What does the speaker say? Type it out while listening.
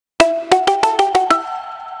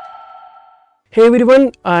Hey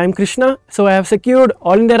everyone, I am Krishna. So I have secured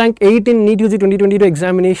All India Rank 8 in NEET UG 2022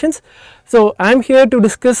 examinations. So I am here to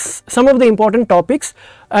discuss some of the important topics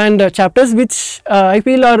and chapters which I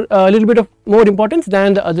feel are a little bit of more importance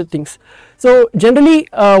than the other things. So generally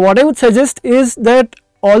what I would suggest is that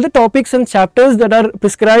all the topics and chapters that are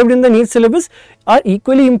prescribed in the NEET syllabus are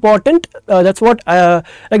equally important. That's what I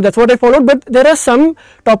followed. But there are some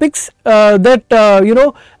topics that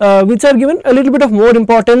which are given a little bit of more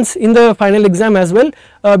importance in the final exam as well,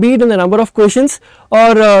 be it in the number of questions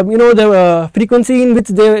or the frequency in which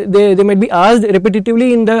they might be asked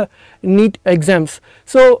repetitively in the NEET exams.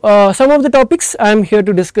 So some of the topics I am here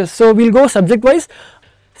to discuss. So we'll go subject wise,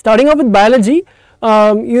 starting off with biology.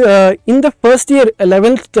 In the first year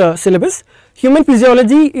 11th syllabus, human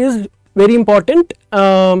physiology is very important,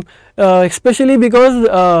 especially because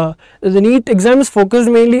the NEET exam is focused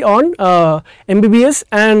mainly on MBBS,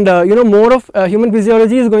 and more of human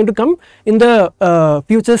physiology is going to come in the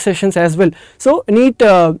future sessions as well. So NEET,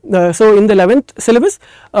 so in the 11th syllabus,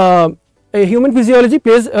 human physiology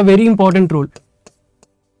plays a very important role.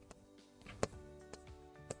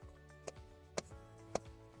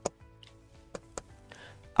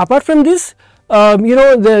 Apart from this,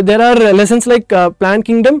 there are lessons like plant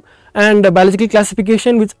kingdom and biological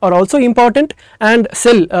classification, which are also important, and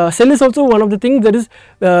cell is also one of the things that is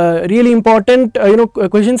really important.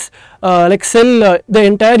 Questions like cell, the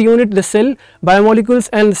entire unit, the cell, biomolecules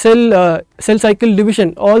and cell cycle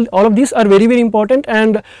division, all of these are very important,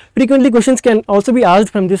 and frequently questions can also be asked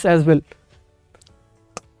from this as well.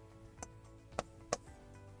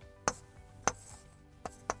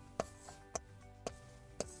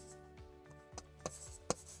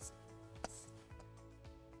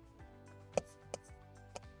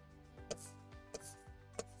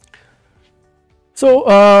 So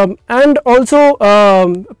and also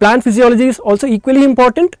plant physiology is also equally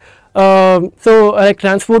important. So like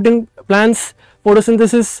transport in plants,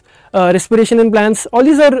 photosynthesis, respiration in plants, all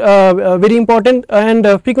these are very important, and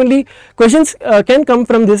frequently questions can come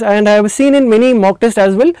from this, and I have seen in many mock tests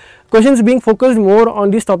as well questions being focused more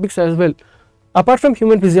on these topics as well, apart from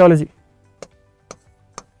human physiology.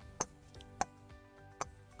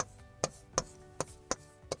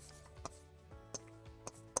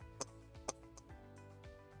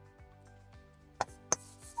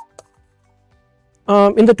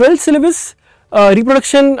 In the 12th syllabus,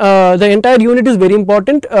 reproduction, the entire unit is very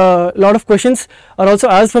important. A lot of questions are also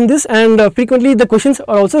asked from this, and frequently the questions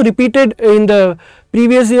are also repeated in the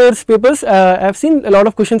previous year's papers. I have seen a lot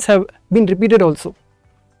of questions have been repeated also.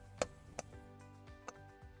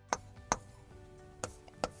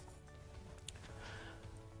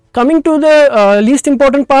 Coming to the least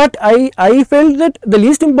important part, I felt that the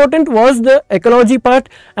least important was the ecology part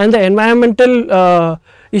and the environmental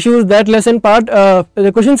issues, that lesson part.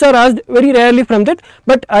 The questions are asked very rarely from that,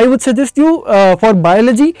 but I would suggest you for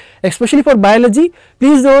biology, especially for biology,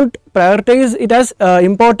 please don't prioritize it as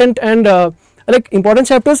important, and like important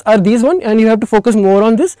chapters are these one, and you have to focus more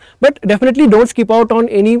on this, but definitely don't skip out on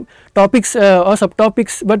any topics or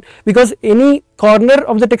subtopics, but because any corner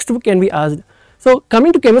of the textbook can be asked. So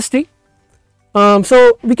coming to chemistry,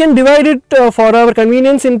 so we can divide it for our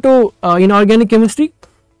convenience into inorganic chemistry,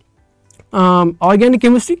 organic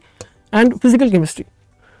chemistry and physical chemistry.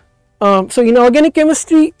 So inorganic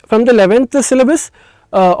chemistry from the 11th syllabus,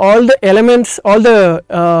 all the elements, all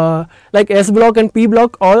the like S block and P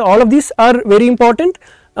block, all of these are very important.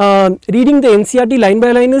 Reading the NCERT line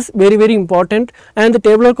by line is very important, and the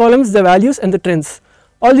tabular columns, the values and the trends,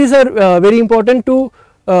 all these are very important to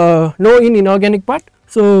know in inorganic part.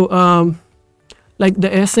 So like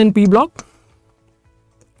the S and P block,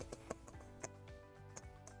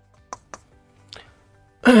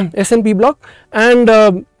 S and P block,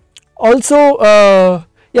 and also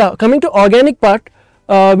yeah, coming to organic part,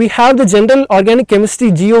 we have the general organic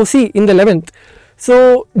chemistry GOC in the 11th.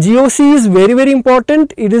 So GOC is very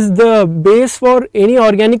important. It is the base for any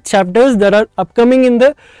organic chapters that are upcoming in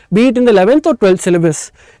the, be it in the 11th or 12th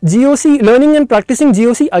syllabus. GOC, learning and practicing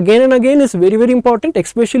GOC again and again is very important,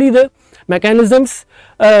 especially the mechanisms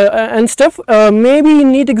and stuff. Maybe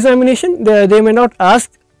in NEET examination they may not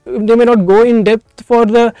ask, they may not go in depth for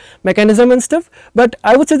the mechanism and stuff, but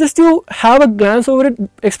I would suggest you have a glance over it,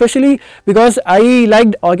 especially because I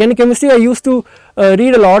liked organic chemistry. I used to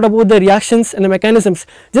read a lot about the reactions and the mechanisms,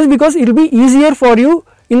 just because it will be easier for you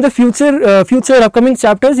in the future upcoming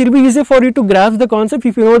chapters. It will be easier for you to grasp the concept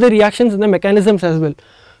if you know the reactions and the mechanisms as well.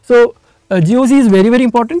 So GOC is very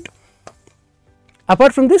important.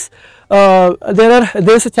 Apart from this,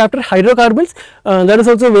 there is a chapter hydrocarbons, that is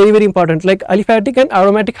also very important, like aliphatic and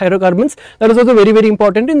aromatic hydrocarbons, that is also very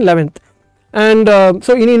important in 11th. And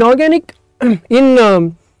so in inorganic,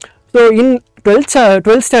 in in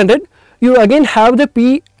 12th standard you again have the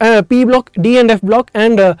P block, D and F block,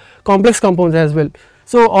 and complex compounds as well.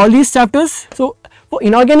 So all these chapters, so for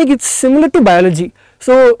inorganic it's similar to biology,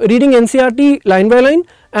 so reading NCERT line by line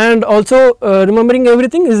and also remembering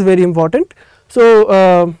everything is very important.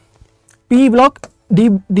 So P block, D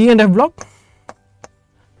and F block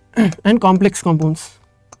and complex compounds.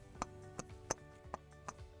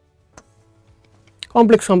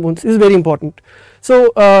 Complex compounds is very important.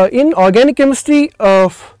 So in organic chemistry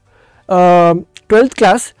of 12th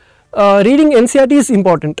class, reading NCERT is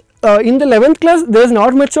important. In the 11th class there is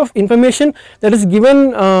not much of information that is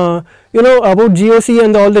given about GOC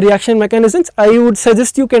and all the reaction mechanisms. I would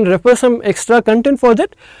suggest you can refer some extra content for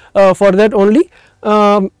that only.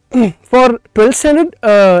 For 12th standard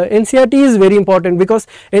NCERT is very important because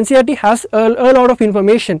NCERT has a lot of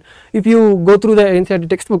information if you go through the NCERT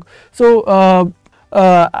textbook. So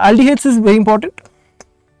aldehydes is very important,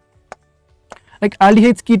 like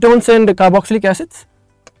aldehydes, ketones and carboxylic acids.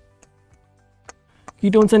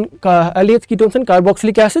 Aldehydes, ketones and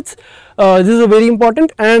carboxylic acids, this is very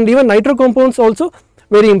important, and even nitro compounds also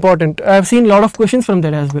very important. I have seen a lot of questions from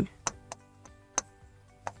that as well.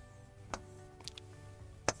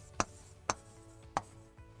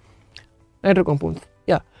 Nitro compounds,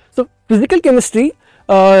 yeah. So physical chemistry,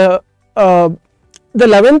 the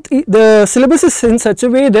 11th, the syllabus is in such a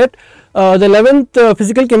way that the 11th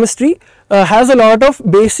physical chemistry has a lot of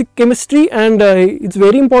basic chemistry, and it's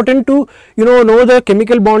very important to know the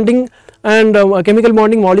chemical bonding and chemical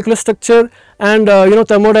bonding, molecular structure, and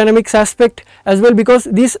thermodynamics aspect as well, because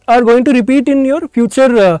these are going to repeat in your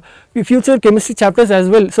future chemistry chapters as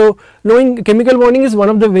well. So knowing chemical bonding is one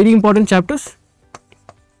of the very important chapters.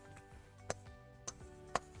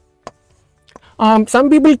 Some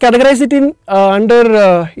people categorize it in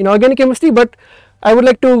under inorganic chemistry, but I would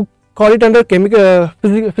like to call it under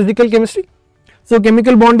physical chemistry. So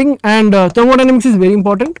chemical bonding and thermodynamics is very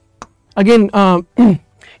important. Again,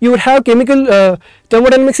 you would have chemical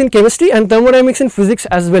thermodynamics in chemistry and thermodynamics in physics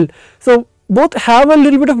as well. So both have a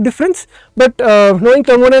little bit of difference, but knowing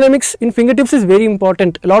thermodynamics in fingertips is very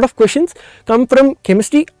important. A lot of questions come from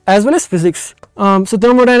chemistry as well as physics. So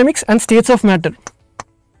thermodynamics and states of matter.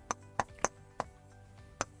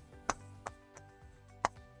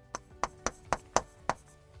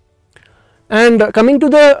 And coming to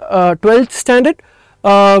the 12th standard,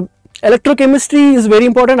 electrochemistry is very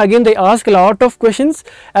important. Again, they ask a lot of questions.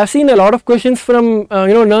 I have seen a lot of questions from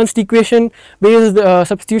Nernst equation based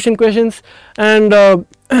substitution questions, and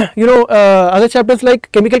other chapters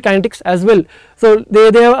like chemical kinetics as well. So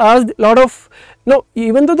they have asked a lot of,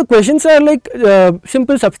 even though the questions are like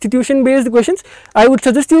simple substitution based questions, I would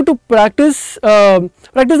suggest you to practice a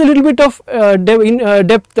little bit of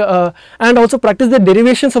depth and also practice the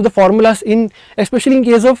derivations of the formulas, especially in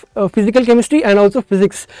case of physical chemistry and also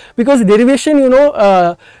physics, because derivation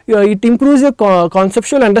it improves your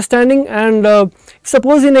conceptual understanding, and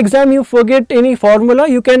suppose in exam you forget any formula,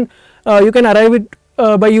 you can arrive it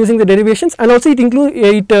by using the derivations, and also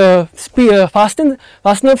it fastens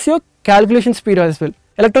up your calculation speed as well.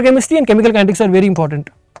 Electrochemistry and chemical kinetics are very important.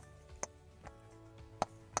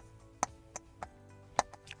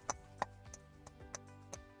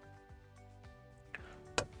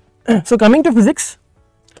 So coming to physics,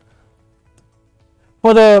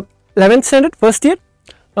 for the 11th standard first year,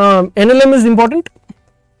 NLM is important.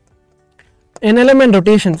 NLM and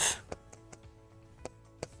rotations.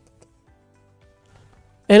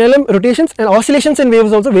 NLM, rotations and oscillations and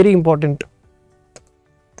waves also very important.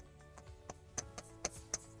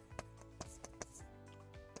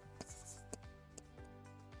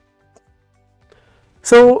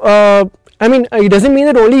 So I mean, it does not mean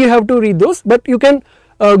that only you have to read those, but you can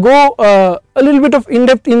go a little bit of in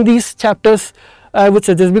depth in these chapters, I would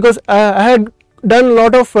suggest, because I had done a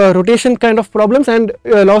lot of rotation kind of problems and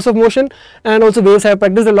laws of motion, and also waves I have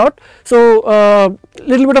practiced a lot. So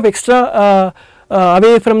little bit of extra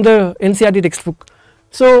away from the NCERT textbook.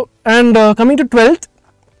 So, and coming to 12th,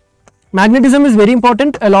 magnetism is very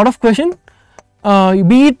important. A lot of question,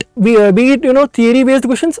 be it theory based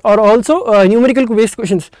questions or also numerical based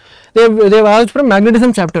questions. They have asked from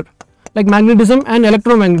magnetism chapter, like magnetism and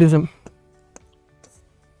electromagnetism.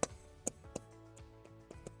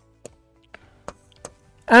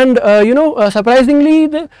 And surprisingly,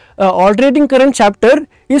 the alternating current chapter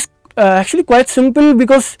is actually quite simple,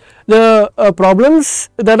 because the problems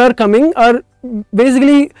that are coming are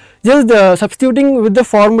basically just substituting with the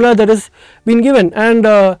formula that has been given, and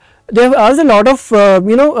they have asked a lot of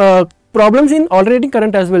problems in alternating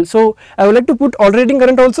current as well. So I would like to put alternating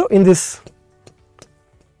current also in this,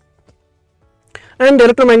 and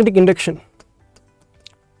electromagnetic induction.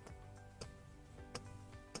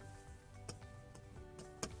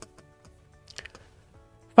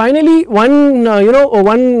 finally one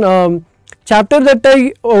one chapter that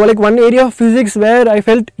I like one area of physics where I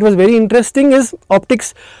felt it was very interesting is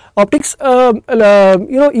optics. Optics,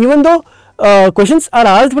 even though questions are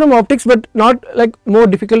asked from optics, but not like more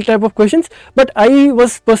difficult type of questions, but I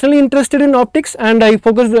was personally interested in optics and I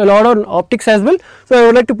focused a lot on optics as well, so I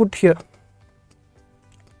would like to put here.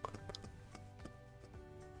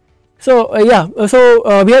 So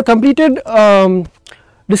we have completed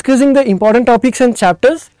discussing the important topics and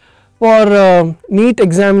chapters for NEET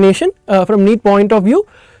examination from NEET point of view.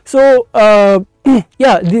 So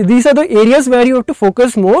yeah, these are the areas where you have to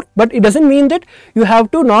focus more, but it does not mean that you have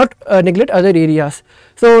to not neglect other areas.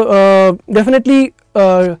 So definitely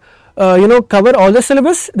cover all the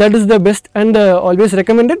syllabus, that is the best and always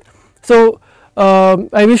recommended. So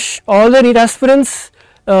I wish all the NEET aspirants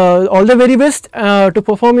all the very best to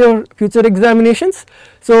perform your future examinations.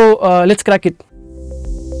 So let's crack it.